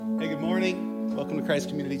Hey, good morning. Welcome to Christ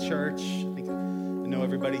Community Church. I know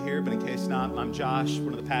everybody here, but in case not, I'm Josh,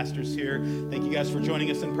 one of the pastors here. Thank you guys for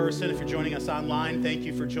joining us in person. If you're joining us online, thank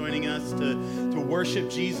you for joining us to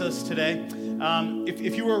worship Jesus today.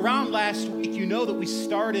 If you were around last week, you know that we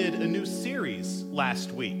started a new series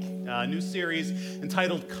last week, a new series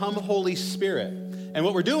entitled Come Holy Spirit. And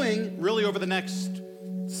what we're doing really over the next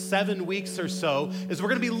 7 weeks or so is we're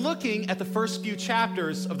going to be looking at the first few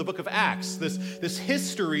chapters of the book of Acts, this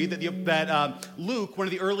history that Luke, one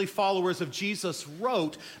of the early followers of Jesus,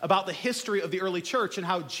 wrote about the history of the early church and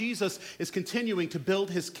how Jesus is continuing to build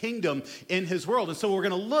his kingdom in his world. And so we're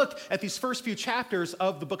going to look at these first few chapters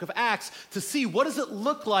of the book of Acts to see what does it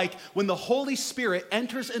look like when the Holy Spirit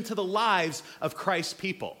enters into the lives of Christ's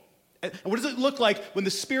people. And what does it look like when the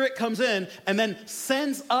Spirit comes in and then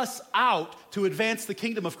sends us out to advance the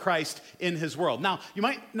kingdom of Christ in his world? Now, you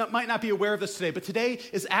might not be aware of this today, but today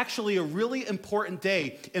is actually a really important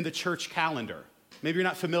day in the church calendar. Maybe you're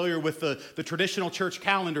not familiar with the traditional church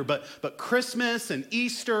calendar, but Christmas and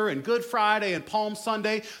Easter and Good Friday and Palm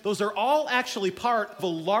Sunday, those are all actually part of a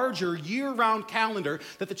larger year-round calendar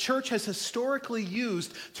that the church has historically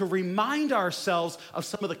used to remind ourselves of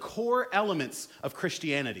some of the core elements of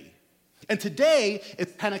Christianity. And today,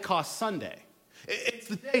 it's Pentecost Sunday. It's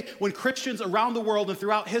the day when Christians around the world and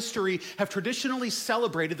throughout history have traditionally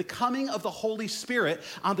celebrated the coming of the Holy Spirit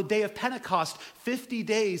on the day of Pentecost, 50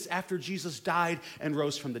 days after Jesus died and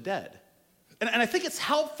rose from the dead. And I think it's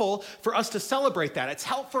helpful for us to celebrate that. It's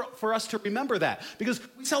helpful for us to remember that because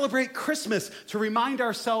we celebrate Christmas to remind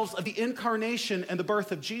ourselves of the incarnation and the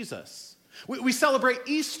birth of Jesus. We celebrate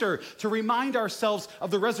Easter to remind ourselves of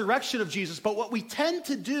the resurrection of Jesus, but what we tend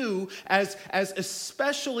to do as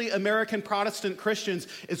especially American Protestant Christians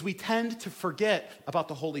is we tend to forget about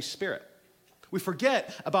the Holy Spirit. We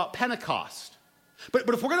forget about Pentecost. But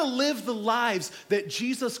if we're going to live the lives that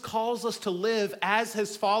Jesus calls us to live as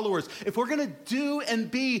his followers, if we're going to do and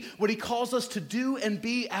be what he calls us to do and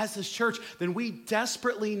be as his church, then we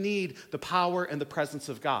desperately need the power and the presence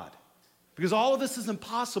of God. Because all of this is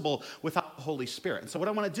impossible without the Holy Spirit. And so what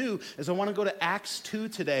I want to do is I want to go to Acts 2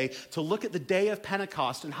 today to look at the day of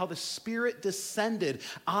Pentecost and how the Spirit descended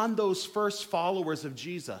on those first followers of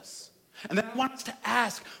Jesus. And then I want us to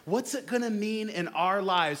ask, what's it going to mean in our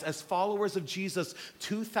lives as followers of Jesus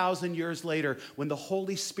 2,000 years later when the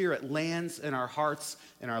Holy Spirit lands in our hearts,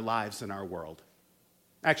 in our lives, in our world?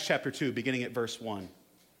 Acts chapter 2, beginning at verse 1.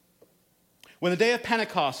 When the day of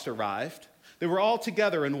Pentecost arrived, they were all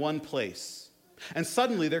together in one place. And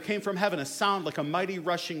suddenly there came from heaven a sound like a mighty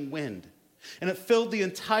rushing wind. And it filled the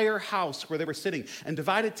entire house where they were sitting. And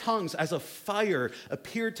divided tongues as of fire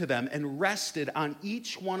appeared to them and rested on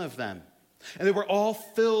each one of them. And they were all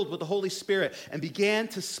filled with the Holy Spirit and began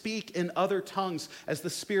to speak in other tongues as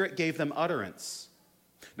the Spirit gave them utterance.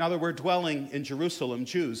 Now there were dwelling in Jerusalem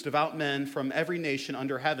Jews, devout men from every nation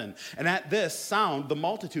under heaven. And at this sound the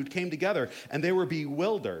multitude came together and they were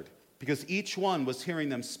bewildered, because each one was hearing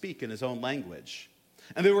them speak in his own language.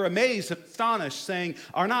 And they were amazed and astonished, saying,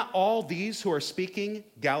 "Are not all these who are speaking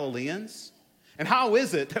Galileans? And how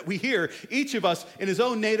is it that we hear each of us in his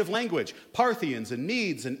own native language? Parthians and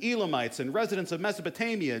Medes and Elamites and residents of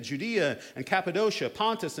Mesopotamia, Judea and Cappadocia,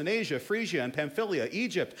 Pontus and Asia, Phrygia and Pamphylia,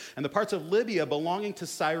 Egypt and the parts of Libya belonging to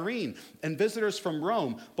Cyrene, and visitors from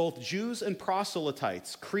Rome, both Jews and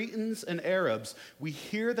proselytes, Cretans and Arabs, we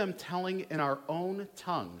hear them telling in our own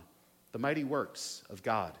tongue the mighty works of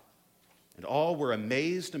God." And all were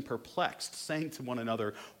amazed and perplexed, saying to one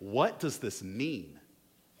another, "What does this mean?"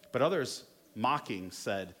 But others, mocking,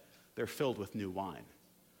 said, "They're filled with new wine."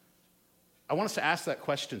 I want us to ask that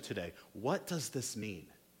question today. What does this mean?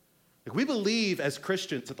 Like, we believe as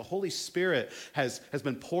Christians that the Holy Spirit has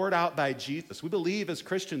been poured out by Jesus. We believe as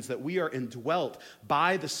Christians that we are indwelt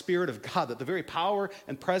by the Spirit of God, that the very power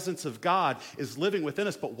and presence of God is living within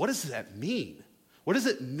us. But what does that mean? What does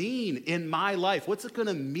it mean in my life? What's it going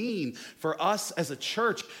to mean for us as a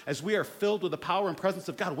church as we are filled with the power and presence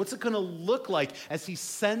of God? What's it going to look like as he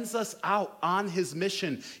sends us out on his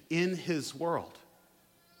mission in his world?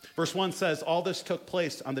 Verse 1 says, all this took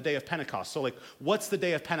place on the day of Pentecost. So what's the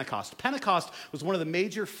day of Pentecost? Pentecost was one of the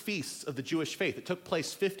major feasts of the Jewish faith. It took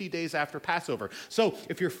place 50 days after Passover. So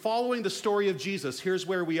if you're following the story of Jesus, here's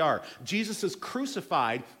where we are. Jesus is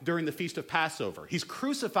crucified during the feast of Passover. He's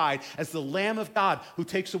crucified as the Lamb of God who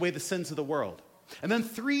takes away the sins of the world. And then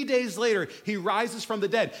 3 days later, he rises from the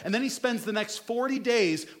dead. And then he spends the next 40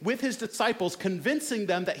 days with his disciples, convincing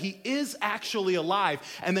them that he is actually alive,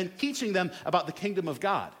 and then teaching them about the kingdom of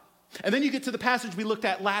God. And then you get to the passage we looked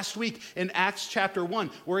at last week in Acts chapter 1,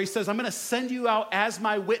 where he says, I'm going to send you out as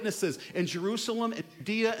my witnesses in Jerusalem, in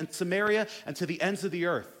Judea, and Samaria, and to the ends of the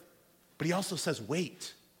earth. But he also says,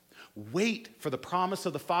 wait. Wait for the promise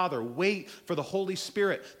of the Father. Wait for the Holy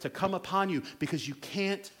Spirit to come upon you, because you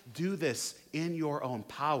can't do this in your own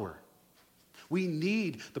power. We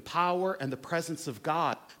need the power and the presence of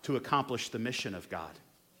God to accomplish the mission of God.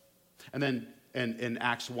 And then in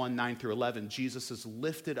Acts 1, 9 through 11, Jesus is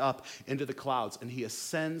lifted up into the clouds, and he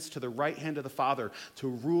ascends to the right hand of the Father to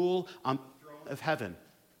rule on the throne of heaven.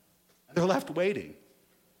 And they're left waiting.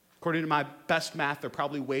 According to my best math, they're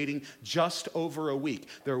probably waiting just over a week.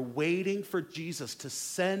 They're waiting for Jesus to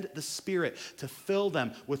send the Spirit to fill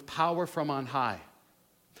them with power from on high.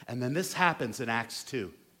 And then this happens in Acts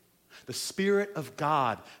 2. The Spirit of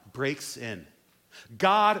God breaks in.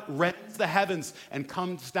 God rends the heavens and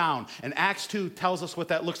comes down. And Acts 2 tells us what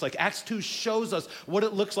that looks like. Acts 2 shows us what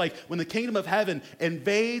it looks like when the kingdom of heaven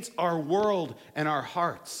invades our world and our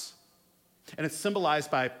hearts. And it's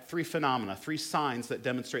symbolized by three phenomena, three signs that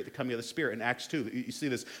demonstrate the coming of the Spirit in Acts 2. You see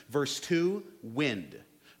this. Verse 2, wind.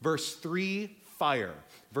 Verse 3, fire.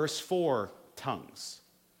 Verse 4, tongues.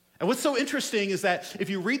 And what's so interesting is that if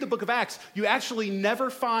you read the book of Acts, you actually never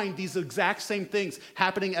find these exact same things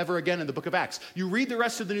happening ever again in the book of Acts. You read the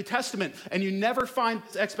rest of the New Testament, and you never find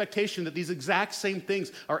this expectation that these exact same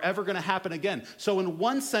things are ever going to happen again. So in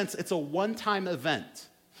one sense, it's a one-time event.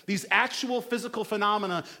 These actual physical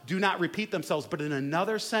phenomena do not repeat themselves, but in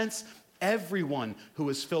another sense, everyone who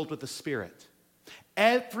is filled with the Spirit,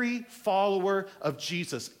 every follower of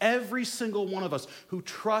Jesus, every single one of us who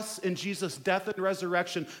trusts in Jesus' death and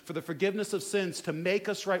resurrection for the forgiveness of sins to make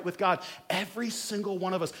us right with God, every single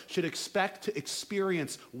one of us should expect to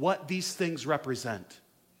experience what these things represent.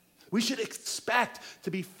 We should expect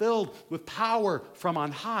to be filled with power from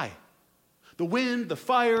on high. The wind, the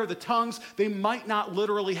fire, the tongues, they might not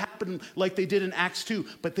literally happen like they did in Acts 2,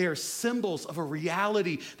 but they are symbols of a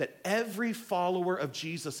reality that every follower of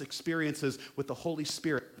Jesus experiences with the Holy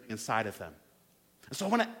Spirit inside of them. And so I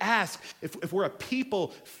want to ask, if we're a people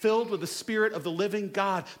filled with the Spirit of the living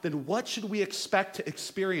God, then what should we expect to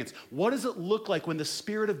experience? What does it look like when the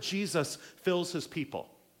Spirit of Jesus fills his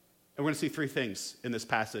people? And we're going to see three things in this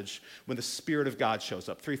passage when the Spirit of God shows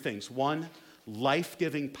up. Three things. One,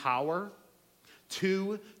 life-giving power.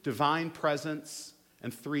 2, divine presence,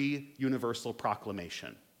 and 3, universal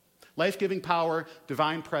proclamation. Life-giving power,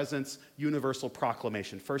 divine presence, universal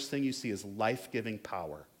proclamation. First thing you see is life-giving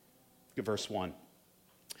power. Look at verse 1.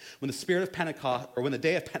 When the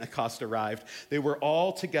day of Pentecost arrived, they were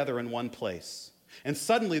all together in one place. And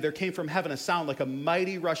suddenly there came from heaven a sound like a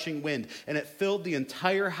mighty rushing wind, and it filled the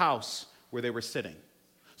entire house where they were sitting.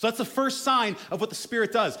 So that's the first sign of what the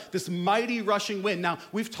Spirit does, this mighty rushing wind. Now,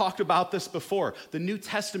 we've talked about this before. The New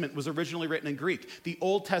Testament was originally written in Greek. The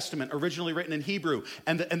Old Testament originally written in Hebrew.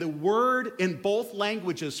 And the word in both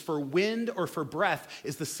languages for wind or for breath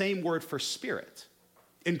is the same word for spirit.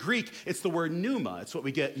 In Greek, it's the word pneuma. It's what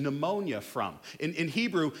we get pneumonia from. In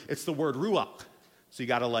Hebrew, it's the word ruach. So you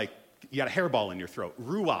got a hairball in your throat,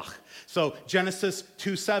 ruach. So Genesis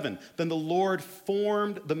 2:7, then the Lord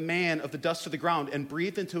formed the man of the dust of the ground and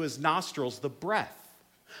breathed into his nostrils the breath,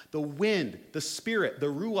 the wind, the spirit, the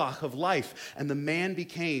ruach of life, and the man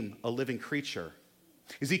became a living creature.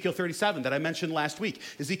 Ezekiel 37 that I mentioned last week.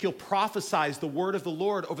 Ezekiel prophesies the word of the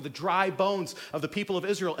Lord over the dry bones of the people of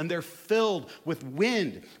Israel, and they're filled with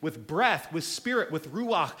wind, with breath, with spirit, with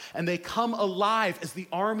ruach, and they come alive as the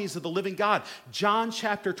armies of the living God. John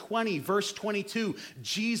chapter 20, verse 22,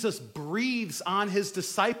 Jesus breathes on his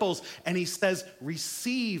disciples, and he says,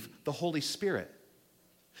 receive the Holy Spirit.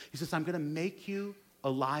 He says, I'm going to make you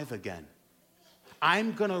alive again.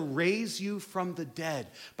 I'm going to raise you from the dead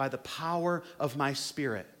by the power of my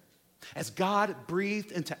Spirit. As God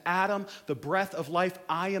breathed into Adam the breath of life,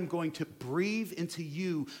 I am going to breathe into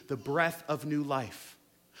you the breath of new life.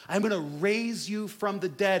 I'm going to raise you from the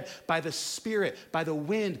dead by the Spirit, by the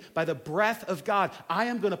wind, by the breath of God. I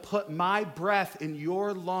am going to put my breath in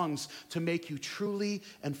your lungs to make you truly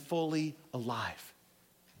and fully alive.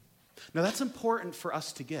 Now that's important for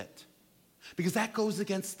us to get, because that goes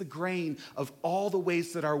against the grain of all the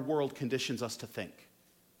ways that our world conditions us to think.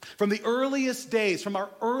 From the earliest days, from our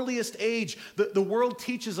earliest age, the world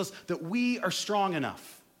teaches us that we are strong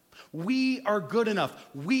enough. We are good enough.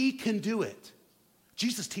 We can do it.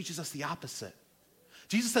 Jesus teaches us the opposite.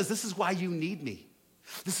 Jesus says, this is why you need me.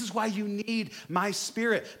 This is why you need my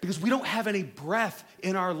Spirit, because we don't have any breath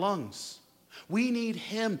in our lungs. We need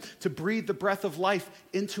him to breathe the breath of life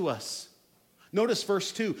into us. Notice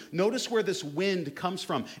verse 2. Notice where this wind comes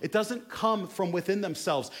from. It doesn't come from within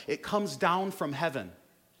themselves. It comes down from heaven.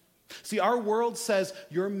 See, our world says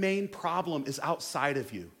your main problem is outside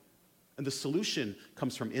of you, and the solution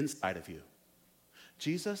comes from inside of you.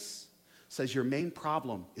 Jesus says your main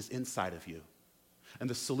problem is inside of you, and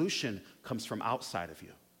the solution comes from outside of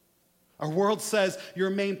you. Our world says your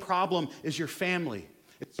main problem is your family,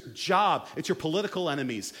 it's your job, it's your political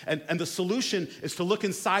enemies, and the solution is to look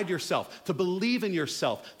inside yourself, to believe in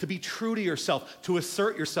yourself, to be true to yourself, to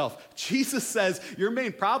assert yourself. Jesus says your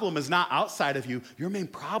main problem is not outside of you, your main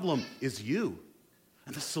problem is you.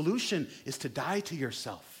 And the solution is to die to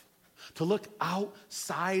yourself, to look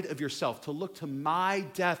outside of yourself, to look to my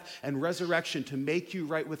death and resurrection to make you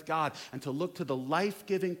right with God, and to look to the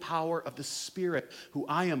life-giving power of the Spirit who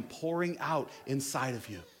I am pouring out inside of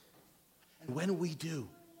you. And when we do,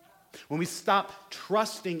 when we stop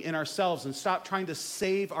trusting in ourselves and stop trying to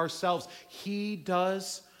save ourselves, he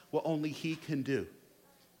does what only he can do.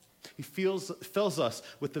 He fills us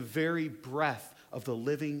with the very breath of the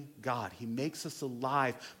living God. He makes us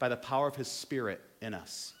alive by the power of his Spirit in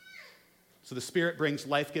us. So the Spirit brings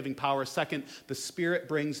life-giving power. Second, the Spirit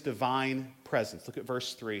brings divine presence. Look at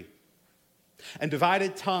verse 3. And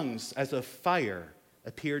divided tongues as of fire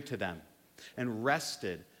appeared to them and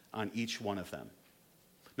rested on each one of them.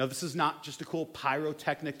 Now, this is not just a cool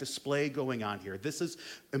pyrotechnic display going on here. This is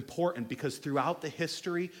important because throughout the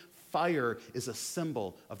history, fire is a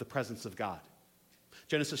symbol of the presence of God.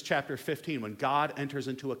 Genesis chapter 15, when God enters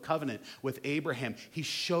into a covenant with Abraham, he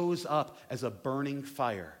shows up as a burning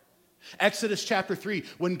fire. Exodus chapter 3,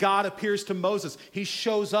 when God appears to Moses, he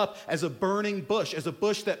shows up as a burning bush, as a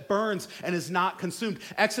bush that burns and is not consumed.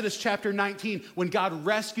 Exodus chapter 19, when God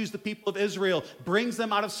rescues the people of Israel, brings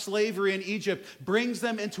them out of slavery in Egypt, brings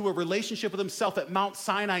them into a relationship with himself at Mount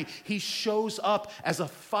Sinai, he shows up as a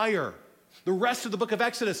fire. The rest of the book of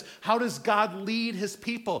Exodus, how does God lead his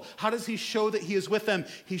people? How does he show that he is with them?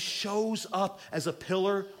 He shows up as a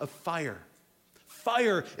pillar of fire.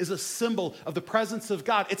 Fire is a symbol of the presence of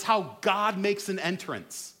God. It's how God makes an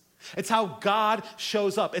entrance. It's how God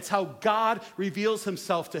shows up. It's how God reveals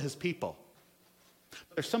himself to his people.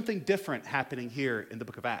 But there's something different happening here in the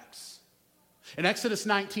book of Acts. In Exodus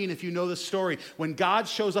 19, if you know the story, when God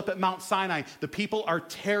shows up at Mount Sinai, the people are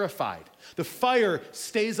terrified. The fire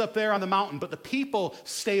stays up there on the mountain, but the people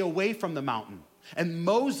stay away from the mountain. And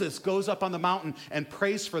Moses goes up on the mountain and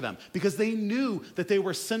prays for them because they knew that they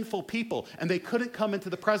were sinful people and they couldn't come into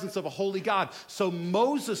the presence of a holy God. So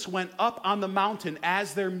Moses went up on the mountain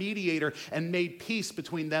as their mediator and made peace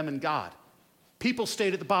between them and God. People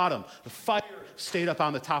stayed at the bottom. The fire stayed up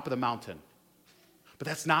on the top of the mountain. But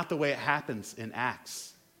that's not the way it happens in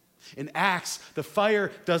Acts. In Acts, the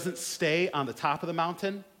fire doesn't stay on the top of the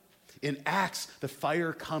mountain. In Acts, the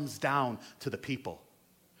fire comes down to the people.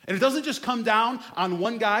 And it doesn't just come down on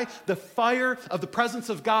one guy. The fire of the presence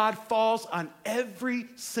of God falls on every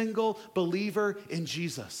single believer in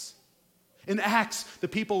Jesus. In Acts, the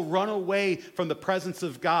people run away from the presence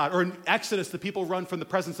of God. Or in Exodus, the people run from the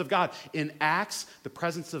presence of God. In Acts, the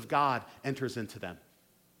presence of God enters into them.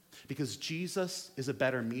 Because Jesus is a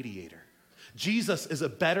better mediator. Jesus is a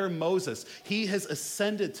better Moses. He has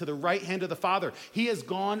ascended to the right hand of the Father. He has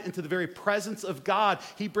gone into the very presence of God.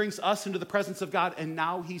 He brings us into the presence of God, and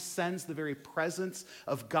now he sends the very presence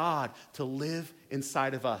of God to live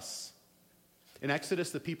inside of us. In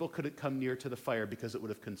Exodus, the people couldn't come near to the fire because it would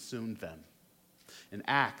have consumed them. In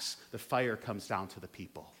Acts, the fire comes down to the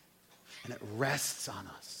people, and it rests on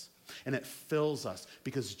us. And it fills us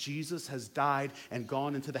because Jesus has died and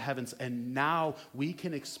gone into the heavens. And now we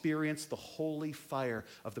can experience the holy fire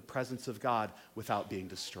of the presence of God without being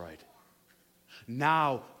destroyed.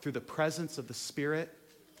 Now, through the presence of the Spirit,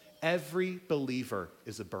 every believer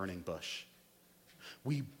is a burning bush.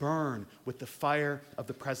 We burn with the fire of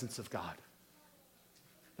the presence of God.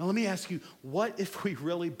 Now, let me ask you, what if we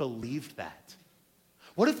really believed that?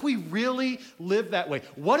 What if we really lived that way?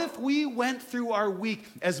 What if we went through our week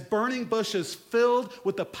as burning bushes filled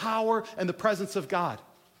with the power and the presence of God?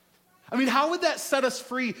 I mean, how would that set us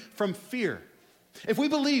free from fear? If we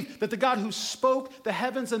believe that the God who spoke the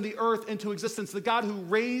heavens and the earth into existence, the God who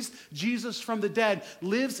raised Jesus from the dead,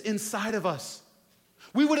 lives inside of us,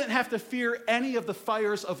 we wouldn't have to fear any of the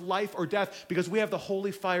fires of life or death because we have the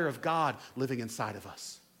holy fire of God living inside of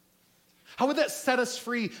us. How would that set us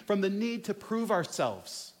free from the need to prove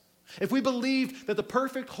ourselves? If we believe that the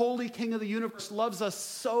perfect, holy King of the universe loves us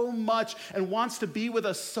so much and wants to be with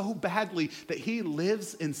us so badly that he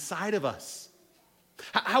lives inside of us,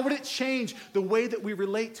 how would it change the way that we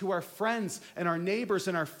relate to our friends and our neighbors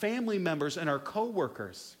and our family members and our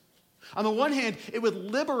coworkers? On the one hand, it would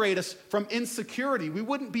liberate us from insecurity. We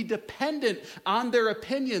wouldn't be dependent on their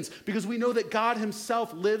opinions because we know that God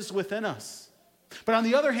himself lives within us. But on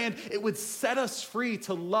the other hand, it would set us free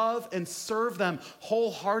to love and serve them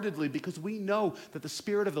wholeheartedly because we know that the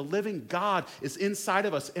Spirit of the living God is inside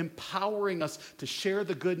of us, empowering us to share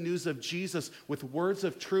the good news of Jesus with words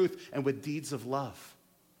of truth and with deeds of love.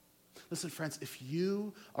 Listen, friends, if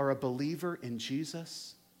you are a believer in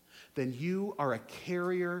Jesus, then you are a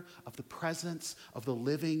carrier of the presence of the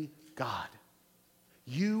living God.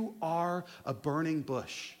 You are a burning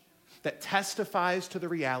bush that testifies to the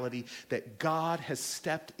reality that God has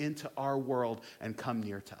stepped into our world and come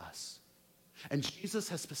near to us. And Jesus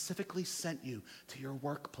has specifically sent you to your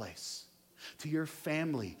workplace, to your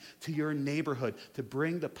family, to your neighborhood, to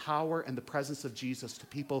bring the power and the presence of Jesus to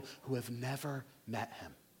people who have never met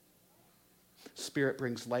him. Spirit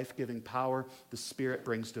brings life-giving power. The Spirit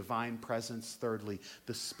brings divine presence. Thirdly,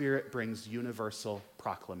 the Spirit brings universal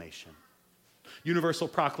proclamation. Universal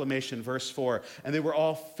proclamation, verse 4. And they were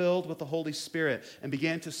all filled with the Holy Spirit and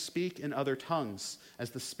began to speak in other tongues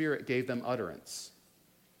as the Spirit gave them utterance.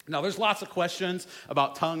 Now, there's lots of questions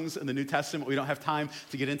about tongues in the New Testament. We don't have time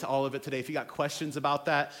to get into all of it today. If you got questions about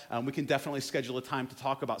that, we can definitely schedule a time to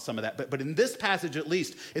talk about some of that. But in this passage, at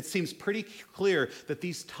least, it seems pretty clear that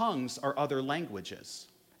these tongues are other languages.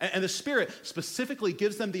 And the Spirit specifically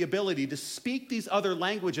gives them the ability to speak these other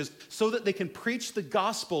languages so that they can preach the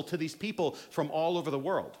gospel to these people from all over the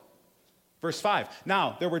world. Verse 5,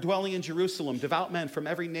 now there were dwelling in Jerusalem devout men from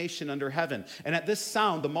every nation under heaven. And at this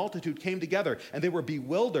sound, the multitude came together, and they were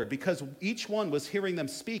bewildered because each one was hearing them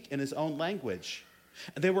speak in his own language.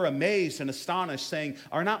 And they were amazed and astonished, saying,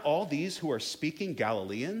 are not all these who are speaking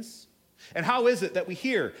Galileans? And how is it that we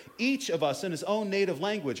hear, each of us in his own native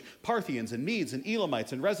language, Parthians and Medes and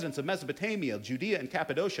Elamites and residents of Mesopotamia, Judea and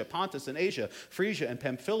Cappadocia, Pontus and Asia, Phrygia and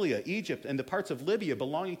Pamphylia, Egypt and the parts of Libya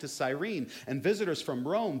belonging to Cyrene, and visitors from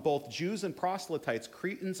Rome, both Jews and proselytes,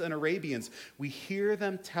 Cretans and Arabians, we hear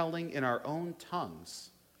them telling in our own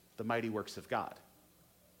tongues the mighty works of God.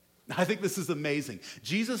 I think this is amazing.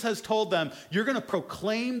 Jesus has told them, you're going to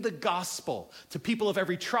proclaim the gospel to people of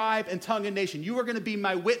every tribe and tongue and nation. You are going to be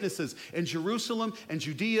my witnesses in Jerusalem and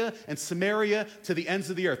Judea and Samaria to the ends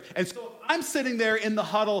of the earth. And so I'm sitting there in the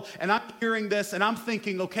huddle and I'm hearing this and I'm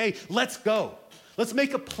thinking, okay, let's go. Let's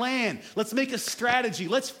make a plan. Let's make a strategy.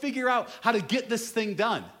 Let's figure out how to get this thing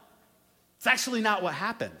done. It's actually not what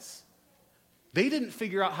happens. They didn't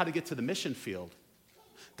figure out how to get to the mission field.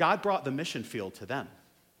 God brought the mission field to them.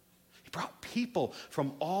 Brought people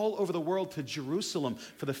from all over the world to Jerusalem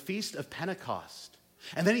for the Feast of Pentecost.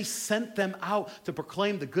 And then he sent them out to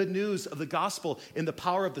proclaim the good news of the gospel in the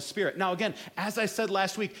power of the Spirit. Now again, as I said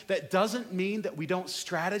last week, that doesn't mean that we don't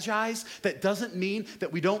strategize. That doesn't mean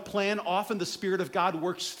that we don't plan. Often the Spirit of God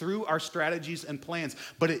works through our strategies and plans.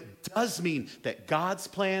 But it does mean that God's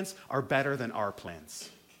plans are better than our plans.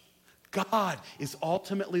 God is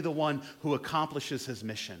ultimately the one who accomplishes his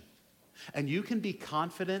mission. And you can be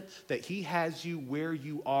confident that he has you where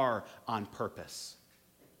you are on purpose.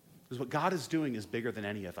 Because what God is doing is bigger than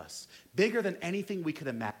any of us, bigger than anything we could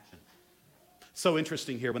imagine. So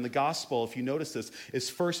interesting here, when the gospel, if you notice this,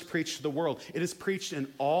 is first preached to the world, it is preached in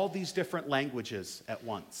all these different languages at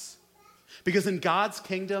once. Because in God's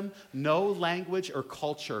kingdom, no language or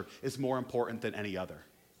culture is more important than any other.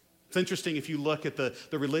 It's interesting if you look at the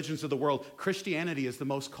religions of the world, Christianity is the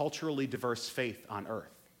most culturally diverse faith on earth.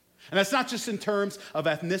 And that's not just in terms of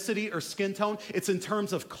ethnicity or skin tone, it's in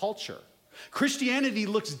terms of culture. Christianity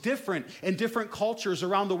looks different in different cultures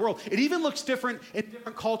around the world. It even looks different in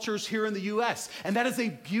different cultures here in the U.S. And that is a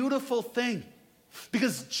beautiful thing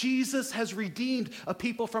because Jesus has redeemed a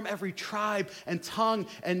people from every tribe and tongue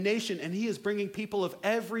and nation, and he is bringing people of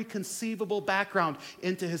every conceivable background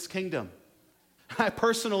into his kingdom. I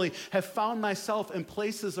personally have found myself in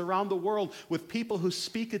places around the world with people who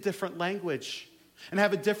speak a different language and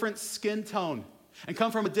have a different skin tone and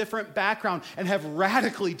come from a different background and have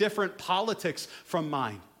radically different politics from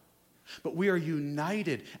mine. But we are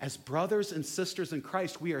united as brothers and sisters in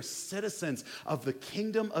Christ. We are citizens of the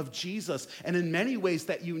kingdom of Jesus. And in many ways,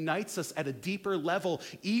 that unites us at a deeper level,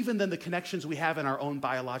 even than the connections we have in our own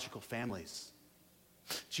biological families.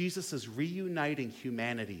 Jesus is reuniting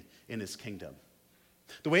humanity in his kingdom.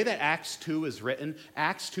 The way that Acts 2 is written,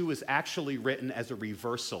 Acts 2 is actually written as a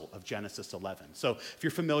reversal of Genesis 11. So if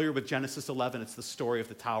you're familiar with Genesis 11, it's the story of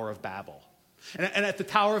the Tower of Babel. And at the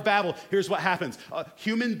Tower of Babel, here's what happens.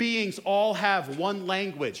 Human beings all have one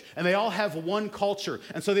language, and they all have one culture.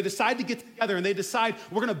 And so they decide to get together, and they decide,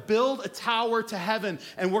 we're going to build a tower to heaven,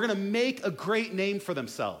 and we're going to make a great name for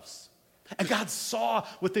themselves. And God saw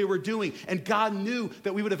what they were doing, and God knew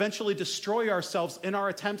that we would eventually destroy ourselves in our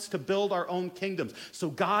attempts to build our own kingdoms. So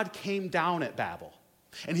God came down at Babel,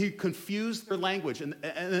 And he confused their language,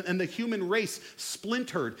 and the human race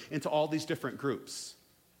splintered into all these different groups.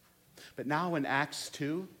 But now in Acts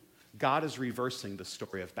 2, God is reversing the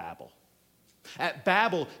story of Babel. At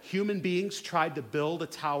Babel, human beings tried to build a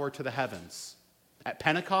tower to the heavens. At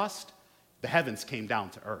Pentecost, the heavens came down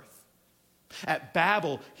to earth. At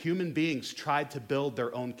Babel, human beings tried to build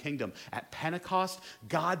their own kingdom. At Pentecost,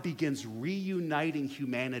 God begins reuniting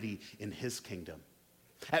humanity in his kingdom.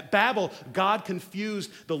 At Babel, God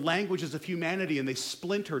confused the languages of humanity and they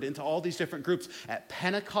splintered into all these different groups. At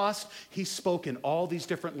Pentecost, he spoke in all these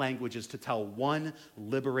different languages to tell one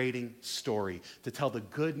liberating story, to tell the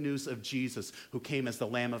good news of Jesus, who came as the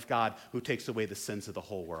Lamb of God, who takes away the sins of the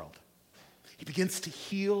whole world. He begins to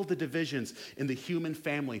heal the divisions in the human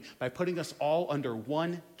family by putting us all under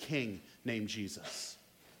one king named Jesus.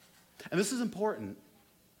 And this is important,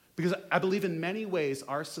 because I believe in many ways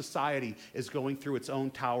our society is going through its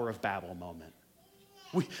own Tower of Babel moment.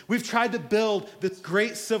 We've tried to build this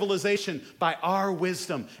great civilization by our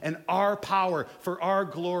wisdom and our power for our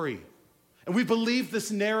glory. And we believe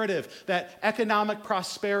this narrative that economic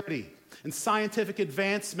prosperity and scientific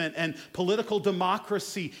advancement and political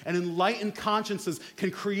democracy and enlightened consciences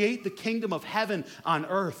can create the kingdom of heaven on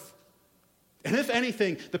earth. And if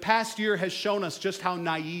anything, the past year has shown us just how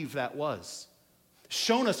naive that was.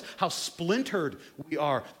 Shown us how splintered we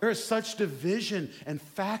are. There is such division and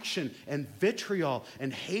faction and vitriol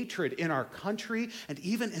and hatred in our country and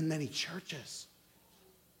even in many churches.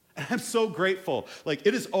 And I'm so grateful.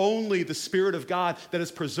 It is only the Spirit of God that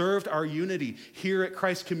has preserved our unity here at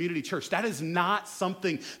Christ Community Church. That is not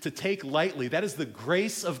something to take lightly. That is the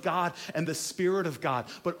grace of God and the Spirit of God.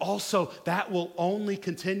 But also, that will only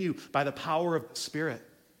continue by the power of the Spirit.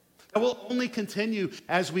 That will only continue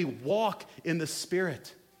as we walk in the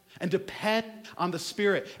Spirit and depend on the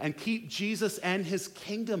Spirit and keep Jesus and his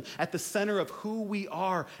kingdom at the center of who we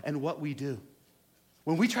are and what we do.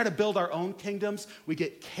 When we try to build our own kingdoms, we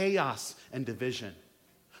get chaos and division.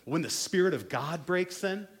 When the Spirit of God breaks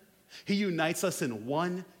in, he unites us in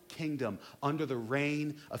one kingdom under the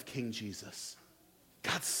reign of King Jesus.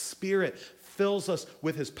 God's Spirit fills us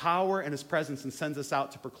with his power and his presence and sends us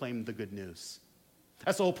out to proclaim the good news.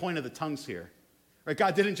 That's the whole point of the tongues here. Right?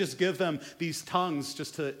 God didn't just give them these tongues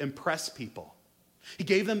just to impress people. He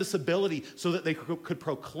gave them this ability so that they could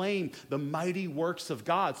proclaim the mighty works of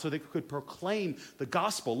God, so they could proclaim the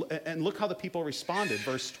gospel. And look how the people responded,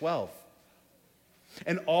 verse 12.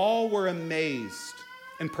 And all were amazed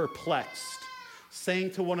and perplexed,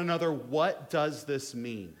 saying to one another, "What does this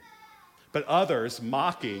mean?" But others,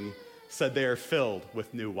 mocking, said they are filled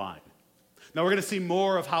with new wine. Now, we're going to see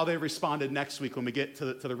more of how they responded next week when we get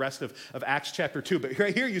to the rest of Acts chapter 2. But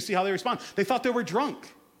right here, you see how they respond. They thought they were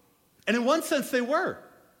drunk. And in one sense, they were.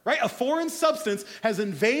 Right? A foreign substance has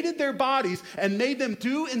invaded their bodies and made them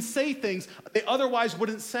do and say things they otherwise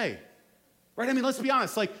wouldn't say. Right? I mean, let's be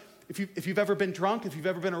honest. If you've ever been drunk, if you've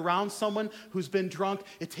ever been around someone who's been drunk,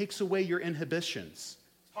 it takes away your inhibitions.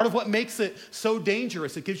 Part of what makes it so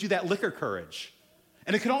dangerous, it gives you that liquor courage.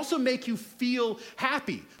 And it can also make you feel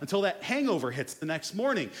happy until that hangover hits the next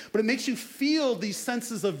morning. But it makes you feel these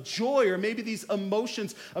senses of joy or maybe these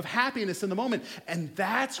emotions of happiness in the moment. And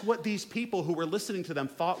that's what these people who were listening to them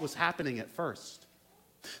thought was happening at first.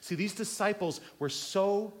 See, these disciples were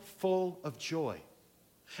so full of joy.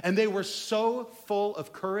 And they were so full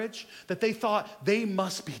of courage that they thought they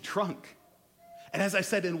must be drunk. And as I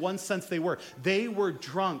said, in one sense they were. They were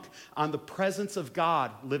drunk on the presence of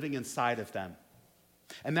God living inside of them.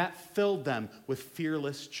 And that filled them with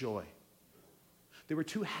fearless joy. They were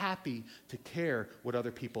too happy to care what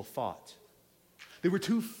other people thought. They were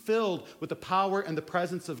too filled with the power and the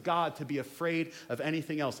presence of God to be afraid of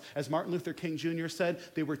anything else. As Martin Luther King Jr. said,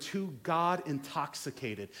 they were too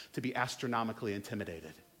God-intoxicated to be astronomically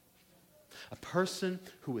intimidated. A person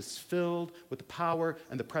who is filled with the power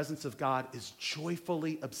and the presence of God is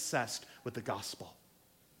joyfully obsessed with the gospel.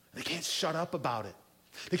 They can't shut up about it.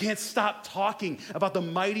 They can't stop talking about the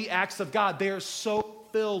mighty acts of God. They are so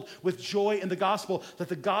filled with joy in the gospel that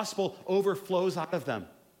the gospel overflows out of them.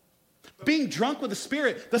 Being drunk with the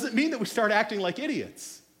Spirit doesn't mean that we start acting like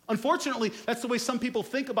idiots. Unfortunately, that's the way some people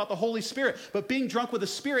think about the Holy Spirit. But being drunk with the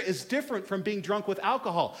Spirit is different from being drunk with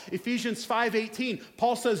alcohol. Ephesians 5:18,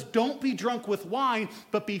 Paul says, "Don't be drunk with wine,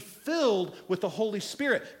 but be filled with the Holy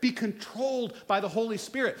Spirit. Be controlled by the Holy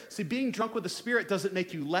Spirit." See, being drunk with the Spirit doesn't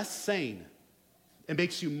make you less sane. It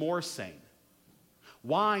makes you more sane.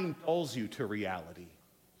 Wine dulls you to reality,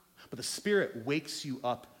 but the Spirit wakes you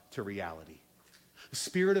up to reality. The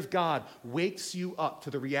Spirit of God wakes you up to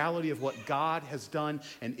the reality of what God has done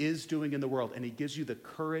and is doing in the world, and he gives you the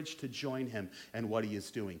courage to join him in what he is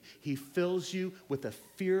doing. He fills you with a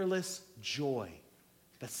fearless joy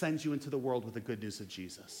that sends you into the world with the good news of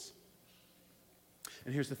Jesus.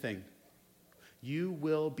 And here's the thing. You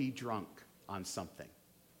will be drunk on something.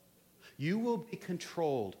 You will be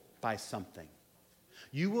controlled by something.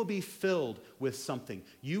 You will be filled with something.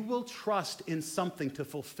 You will trust in something to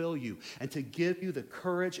fulfill you and to give you the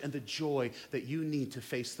courage and the joy that you need to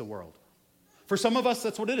face the world. For some of us,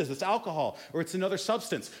 that's what it is. It's alcohol or it's another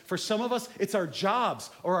substance. For some of us, it's our jobs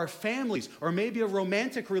or our families or maybe a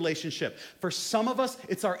romantic relationship. For some of us,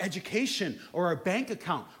 it's our education or our bank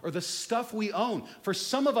account or the stuff we own. For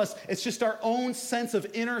some of us, it's just our own sense of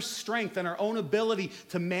inner strength and our own ability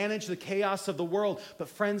to manage the chaos of the world. But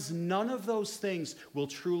friends, none of those things will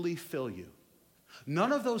truly fill you.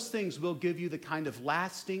 None of those things will give you the kind of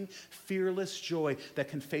lasting, fearless joy that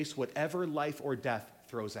can face whatever life or death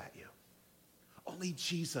throws at you. Only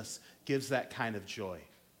Jesus gives that kind of joy.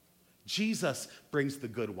 Jesus brings the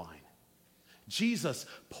good wine. Jesus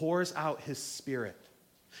pours out his Spirit.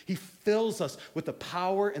 He fills us with the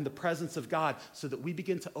power and the presence of God so that we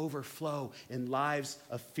begin to overflow in lives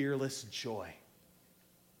of fearless joy.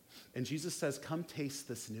 And Jesus says, come taste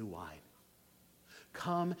this new wine.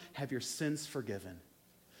 Come have your sins forgiven.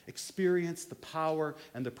 Experience the power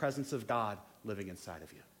and the presence of God living inside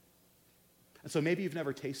of you. And so maybe you've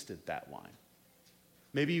never tasted that wine.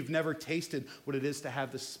 Maybe you've never tasted what it is to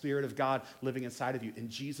have the Spirit of God living inside of you, and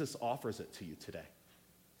Jesus offers it to you today. And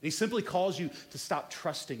he simply calls you to stop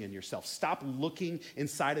trusting in yourself. Stop looking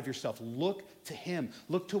inside of yourself. Look to him.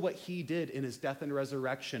 Look to what he did in his death and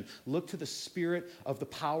resurrection. Look to the Spirit of the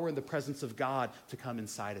power and the presence of God to come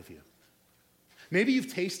inside of you. Maybe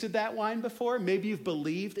you've tasted that wine before. Maybe you've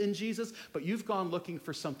believed in Jesus, but you've gone looking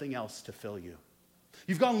for something else to fill you.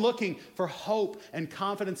 You've gone looking for hope and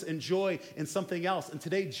confidence and joy in something else. And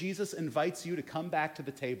today, Jesus invites you to come back to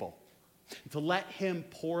the table, to let him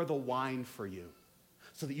pour the wine for you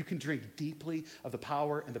so that you can drink deeply of the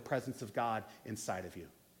power and the presence of God inside of you.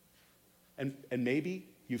 And maybe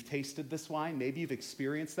you've tasted this wine, maybe you've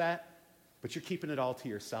experienced that, but you're keeping it all to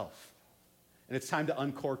yourself. And it's time to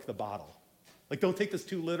uncork the bottle. Like, don't take this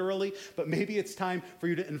too literally, but maybe it's time for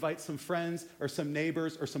you to invite some friends or some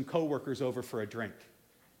neighbors or some coworkers over for a drink.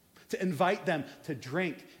 To invite them to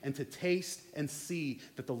drink and to taste and see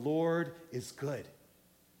that the Lord is good.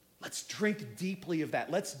 Let's drink deeply of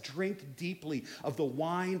that. Let's drink deeply of the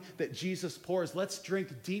wine that Jesus pours. Let's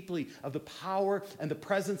drink deeply of the power and the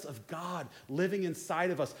presence of God living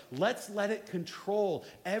inside of us. Let's let it control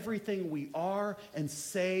everything we are and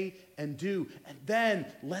say and do. And then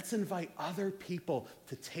let's invite other people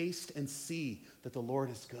to taste and see that the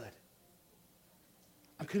Lord is good.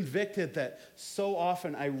 I'm convicted that so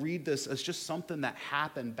often I read this as just something that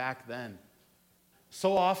happened back then.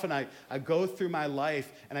 So often I go through my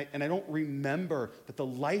life and I don't remember that the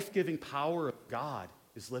life-giving power of God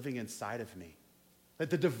is living inside of me. That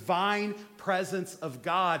the divine presence of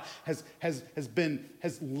God has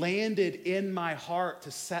landed in my heart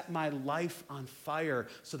to set my life on fire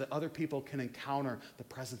so that other people can encounter the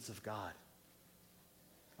presence of God.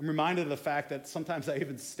 I'm reminded of the fact that sometimes I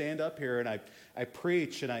even stand up here and I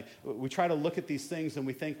preach and we try to look at these things and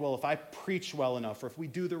we think, well, if I preach well enough or if we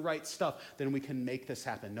do the right stuff, then we can make this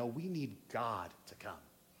happen. No, we need God to come.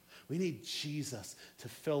 We need Jesus to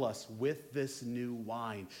fill us with this new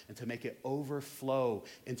wine and to make it overflow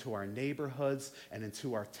into our neighborhoods and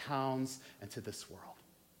into our towns and to this world.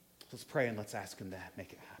 Let's pray and let's ask him to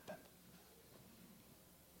make it happen.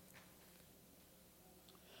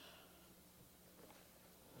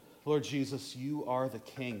 Lord Jesus, you are the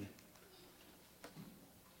King.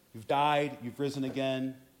 You've died, you've risen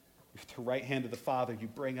again. You're at the right hand of the Father. You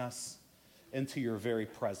bring us into your very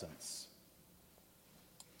presence.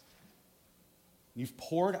 You've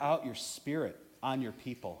poured out your Spirit on your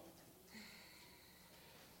people.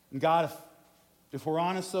 And God, if we're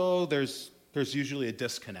honest though, there's usually a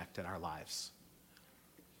disconnect in our lives.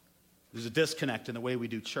 There's a disconnect in the way we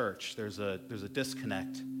do church. There's a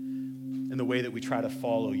disconnect in the way that we try to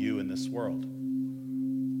follow you in this world.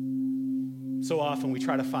 So often we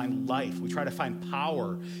try to find life, we try to find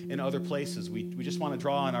power in other places. We just want to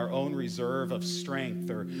draw on our own reserve of strength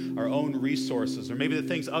or our own resources or maybe the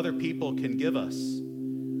things other people can give us,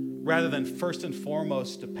 rather than first and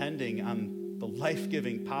foremost depending on the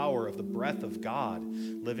life-giving power of the breath of God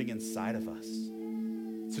living inside of us.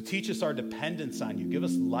 So teach us our dependence on you. Give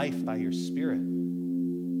us life by your Spirit.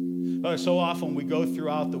 Father, so often we go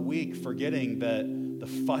throughout the week forgetting that the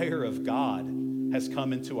fire of God has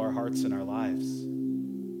come into our hearts and our lives.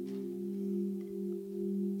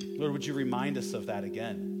 Lord, would you remind us of that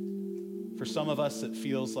again? For some of us, it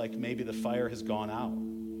feels like maybe the fire has gone out.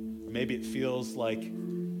 Or maybe it feels like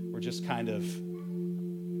we're just kind of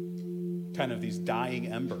these dying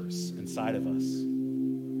embers inside of us.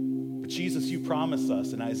 But Jesus, you promise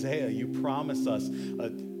us, in Isaiah, you promise us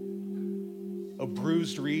a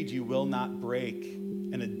bruised reed you will not break,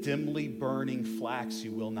 and a dimly burning flax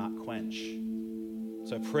you will not quench.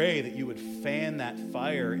 So I pray that you would fan that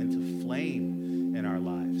fire into flame in our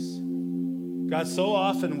lives. God, so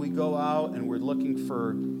often we go out and we're looking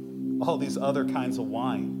for all these other kinds of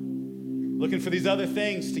wine, looking for these other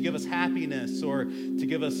things to give us happiness or to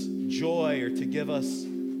give us joy or to give us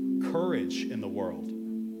courage in the world.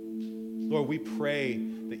 Lord, we pray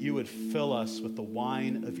that you would fill us with the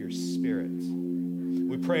wine of your Spirit.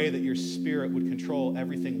 We pray that your Spirit would control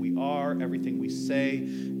everything we are, everything we say,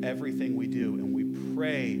 everything we do. And we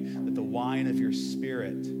pray that the wine of your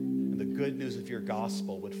Spirit and the good news of your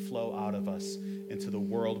gospel would flow out of us into the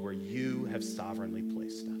world where you have sovereignly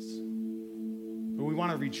placed us. But we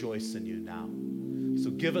want to rejoice in you now. So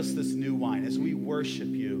give us this new wine. As we worship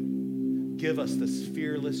you, give us this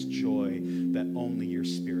fearless joy that only your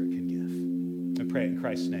Spirit can give. I pray it in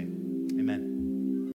Christ's name. Amen.